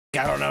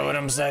I don't know what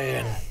I'm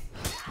saying.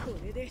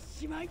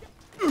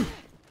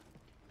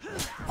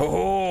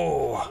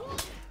 Oh,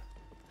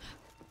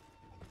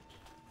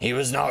 he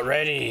was not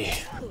ready.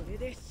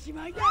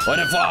 What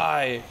if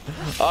I?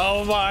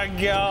 Oh my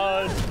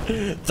God!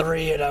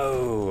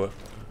 3-0.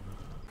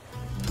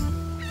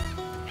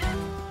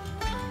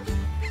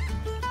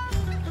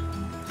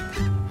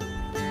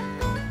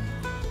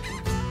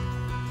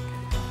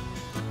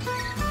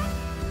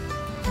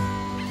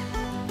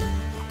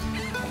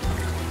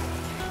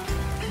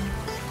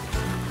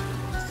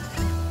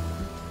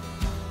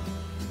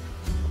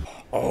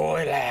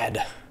 Ahoy,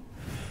 lad.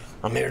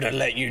 I'm here to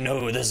let you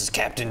know this is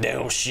Captain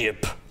Dale's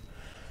ship.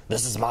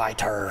 This is my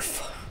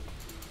turf.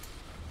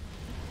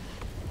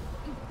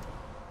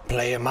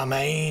 Playing my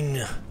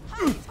main.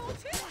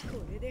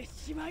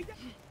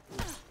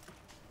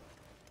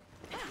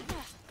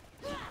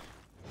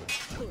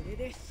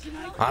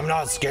 I'm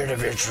not scared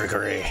of your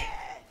trickery.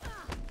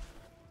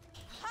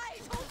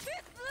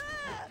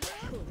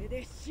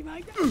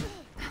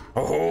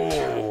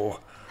 Oh.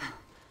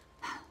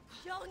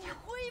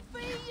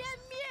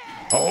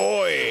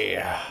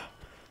 Ahoy!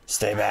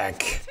 Stay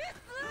back.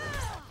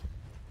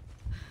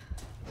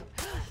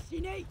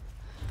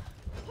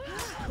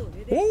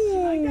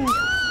 Ooh.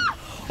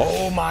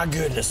 Oh my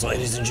goodness,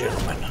 ladies and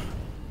gentlemen.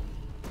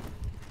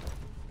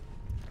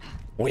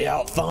 We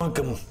outthunk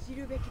him.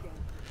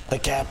 The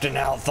captain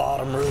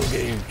outthought him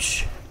real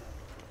gooch.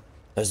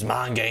 Those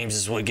mind games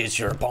is what gets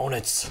your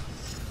opponents.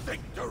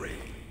 Victory.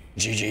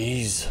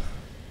 GG's.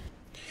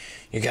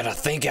 You gotta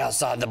think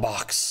outside the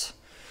box.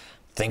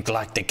 Think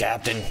like the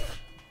captain.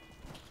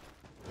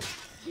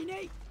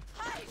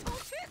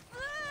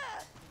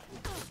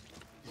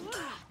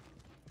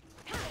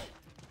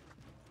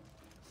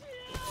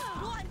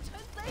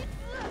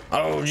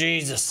 Oh,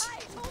 Jesus.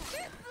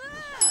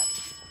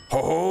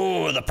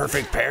 Oh, the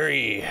perfect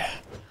parry.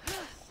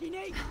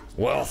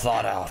 Well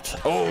thought out.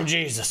 Oh,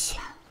 Jesus.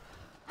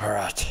 All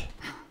right.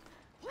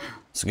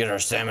 Let's get our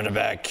stamina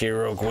back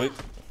here real quick.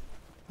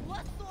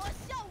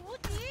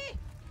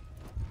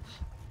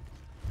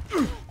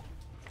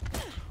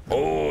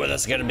 Oh,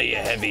 that's gonna be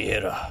a heavy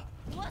hitter.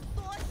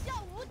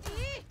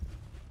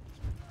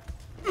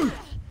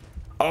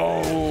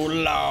 Oh,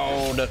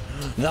 Lord.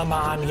 The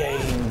mind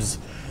games.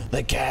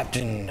 The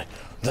captain.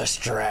 The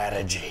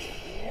strategy.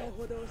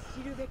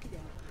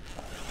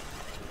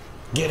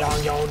 Get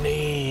on your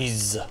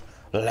knees,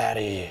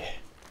 laddie.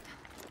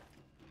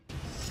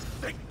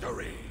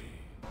 Victory.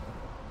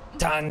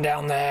 Tying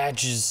down the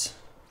hatches.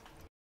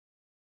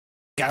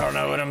 I don't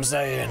know what I'm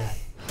saying.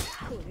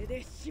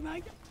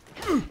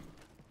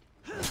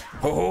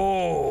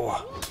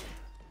 Oh,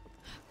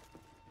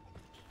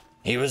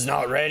 he was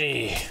not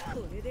ready.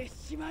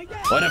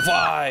 What if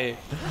I?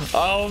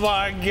 Oh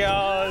my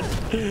God!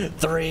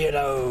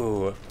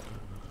 3-0.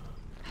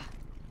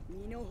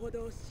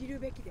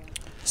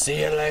 See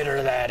you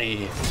later,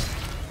 laddie.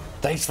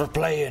 Thanks for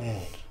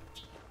playing.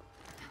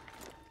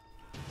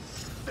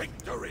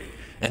 Victory.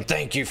 And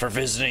thank you for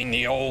visiting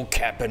the old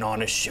captain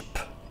on his ship.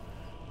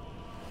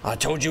 I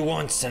told you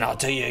once, and I'll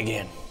tell you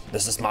again.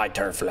 This is my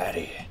turf,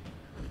 laddie.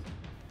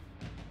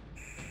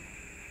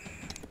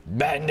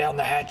 Batten down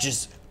the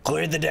hatches,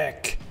 clear the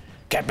deck.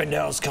 Captain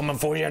Dale's coming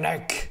for your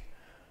neck.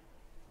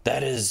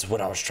 That is what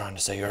I was trying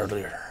to say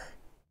earlier.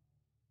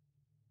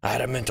 I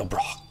had a mental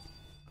block.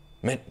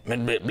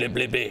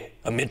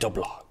 A mental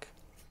block.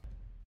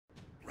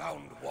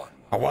 Round one.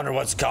 I wonder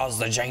what's caused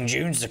the Jane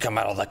Junes to come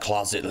out of the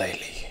closet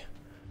lately.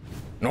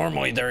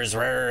 Normally they're as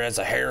rare as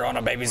a hair on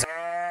a baby's.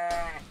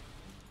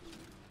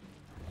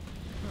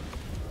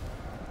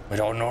 We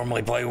don't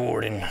normally play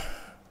Warden.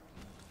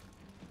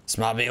 This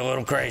might be a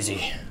little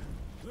crazy.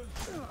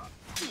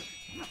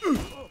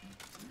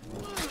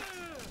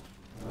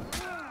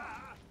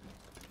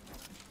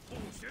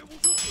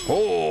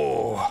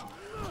 Oh,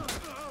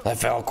 that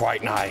felt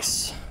quite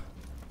nice.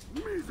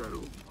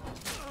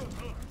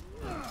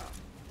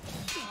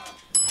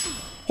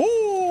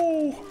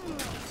 Oh,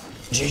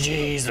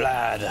 GG's,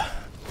 lad.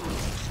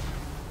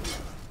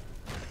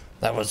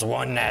 That was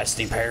one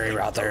nasty parry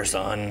right there,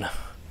 son.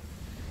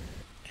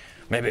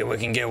 Maybe we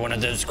can get one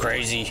of those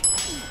crazy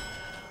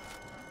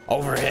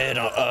overhead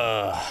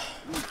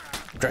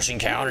crushing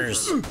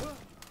counters.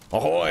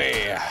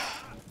 Ahoy!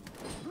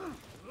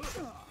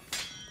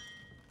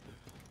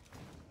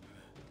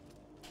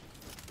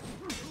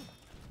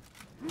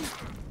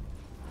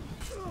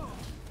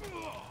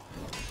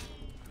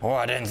 Oh,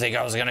 I didn't think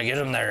I was gonna get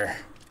him there.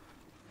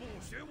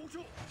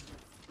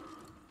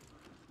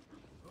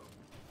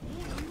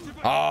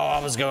 Oh, I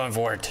was going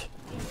for it.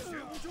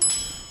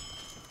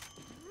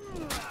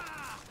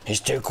 He's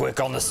too quick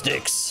on the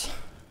sticks.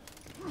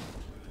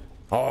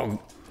 Oh,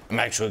 I'm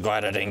actually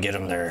glad I didn't get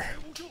him there.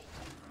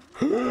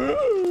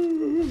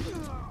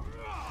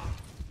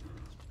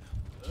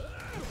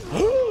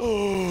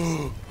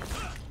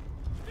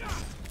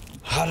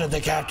 How did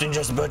the captain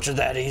just butcher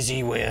that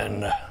easy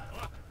win?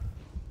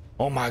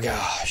 Oh my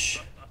gosh.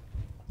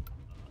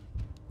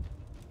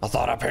 I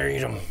thought I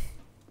parried him.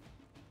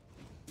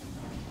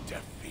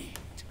 Defeat.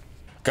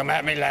 Come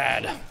at me,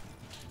 lad.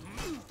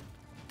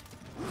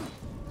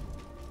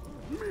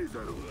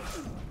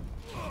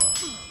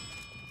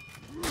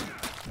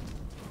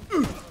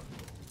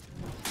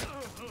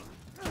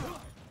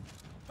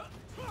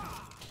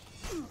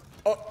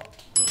 Oh.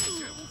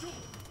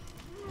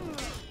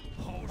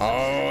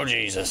 Oh,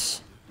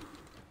 Jesus.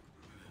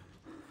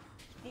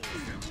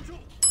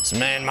 This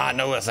man might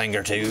know a thing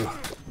or two.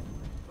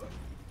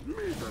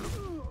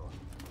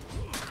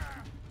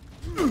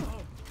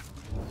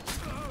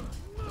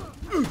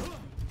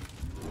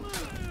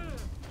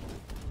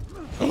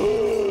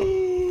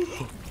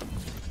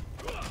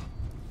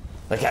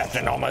 The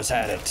captain almost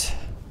had it.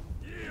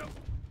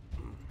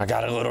 I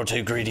got a little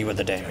too greedy with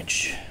the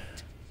damage.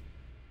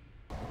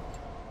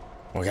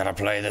 We gotta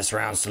play this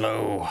round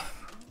slow.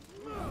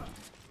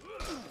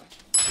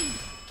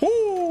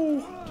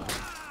 Woo!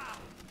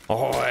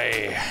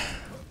 Ahoy!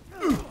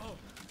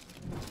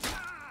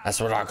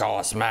 That's what I call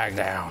a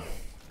smackdown.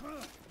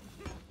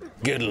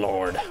 Good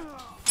Lord.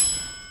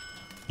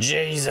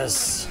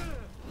 Jesus.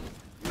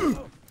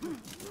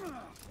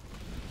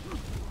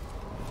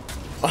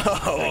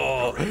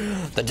 Oh,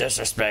 the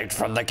disrespect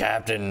from the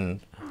captain.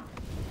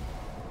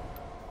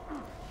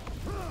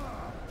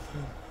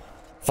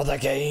 For the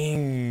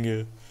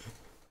king.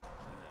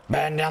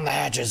 Batten down the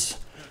hatches.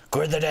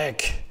 Clear the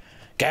deck.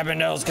 Captain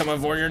Nell's coming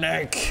for your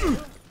neck.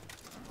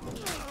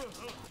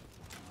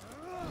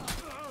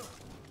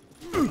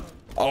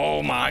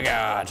 Oh my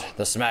God,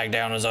 the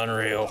smackdown is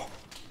unreal.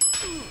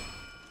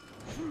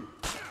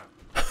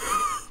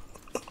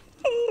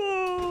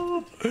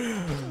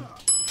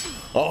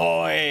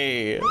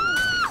 Ahoy!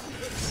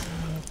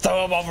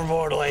 Throw him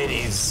overboard,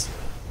 ladies.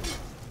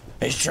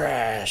 He's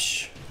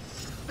trash.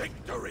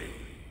 Victory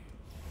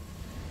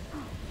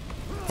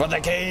for the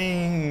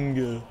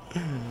king.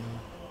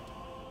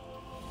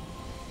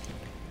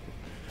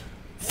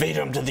 Feed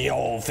him to the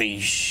old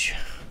fish.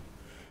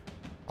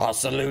 I'll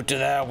salute to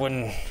that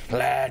one,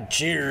 lad.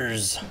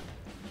 Cheers.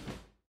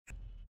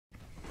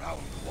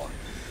 Round one.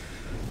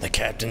 The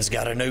captain's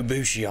got a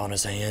Nobushi on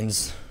his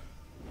hands.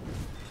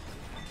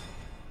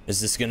 Is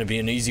this gonna be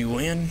an easy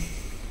win?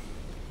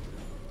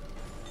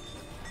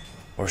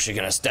 Or is she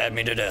gonna stab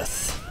me to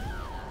death?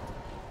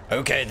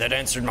 Okay, that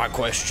answered my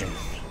question.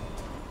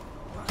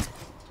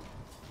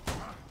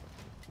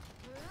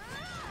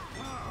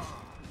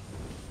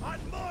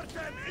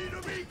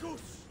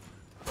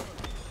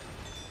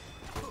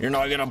 You're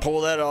not gonna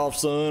pull that off,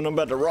 son. I'm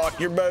about to rock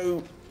your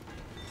boat.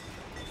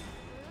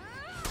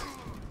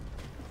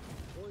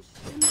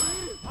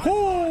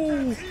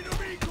 Woo!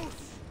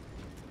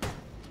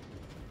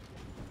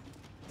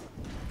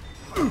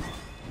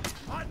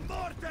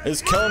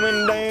 It's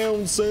coming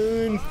down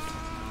soon.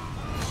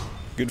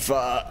 Good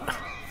fight.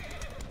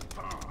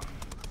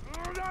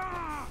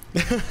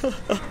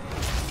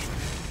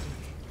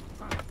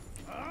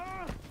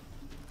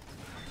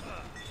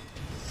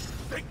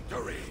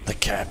 Victory. The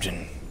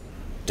captain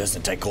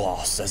doesn't take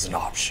loss as an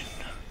option.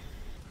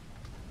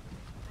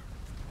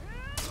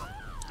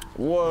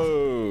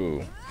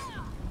 Whoa.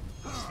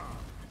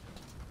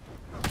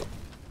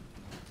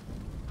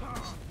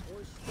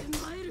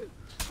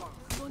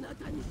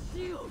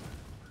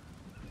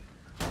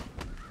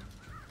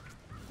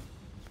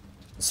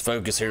 Let's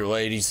focus here,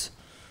 ladies.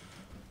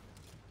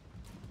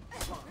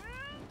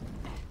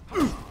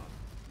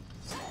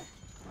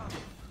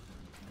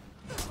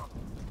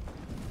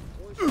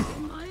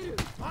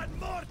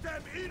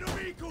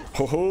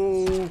 Ho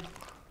ho!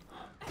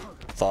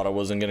 Thought I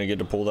wasn't gonna get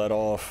to pull that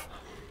off.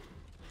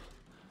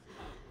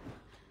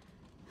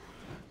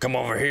 Come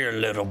over here,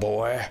 little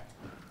boy.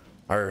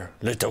 Or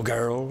little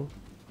girl.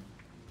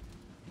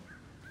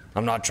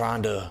 I'm not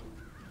trying to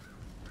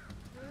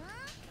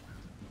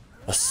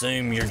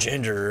assume your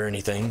gender or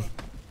anything.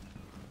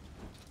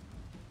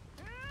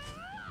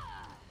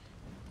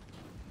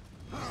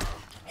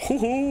 Ho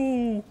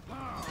ho!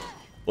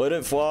 Let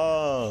it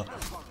fly.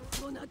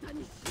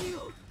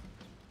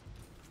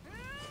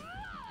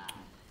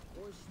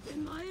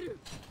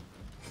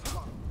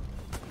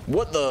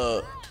 What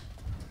the?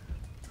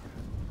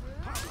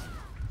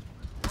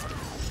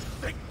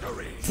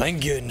 Victory.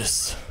 Thank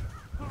goodness.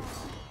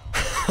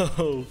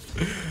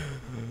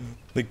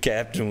 The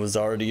captain was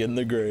already in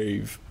the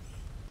grave.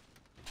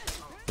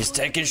 He's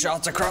taking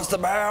shots across the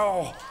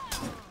bow.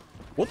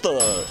 What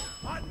the?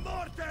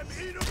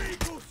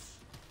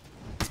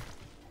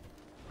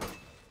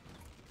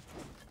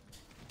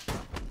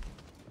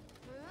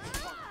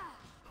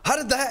 How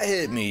did that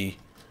hit me?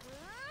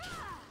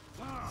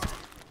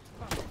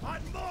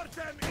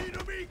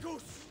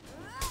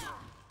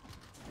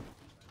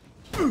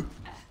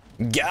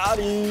 Got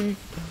him.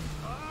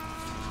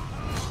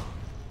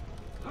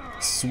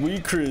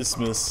 Sweet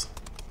Christmas.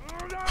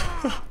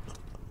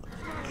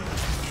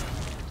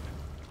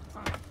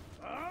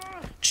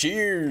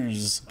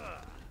 Cheers.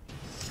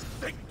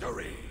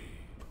 Victory.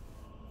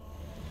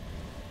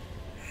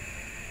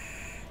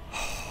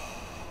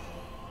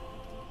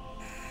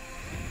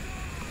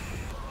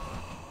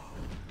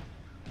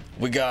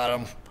 We got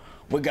him.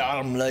 We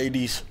got him,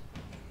 ladies.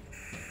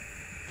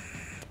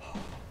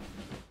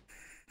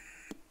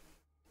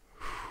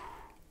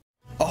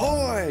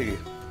 Ahoy!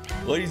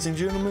 Ladies and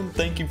gentlemen,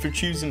 thank you for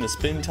choosing to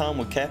spend time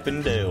with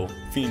Captain Dale.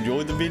 If you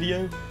enjoyed the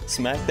video,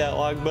 smack that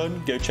like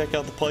button, go check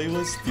out the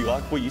playlist. If you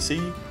like what you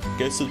see,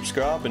 go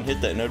subscribe and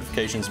hit that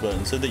notifications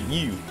button so that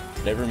you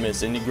never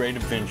miss any great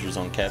adventures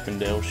on Captain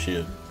Dale's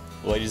ship.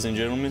 Ladies and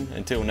gentlemen,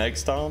 until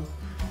next time,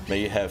 may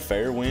you have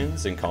fair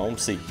winds and calm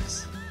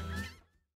seas.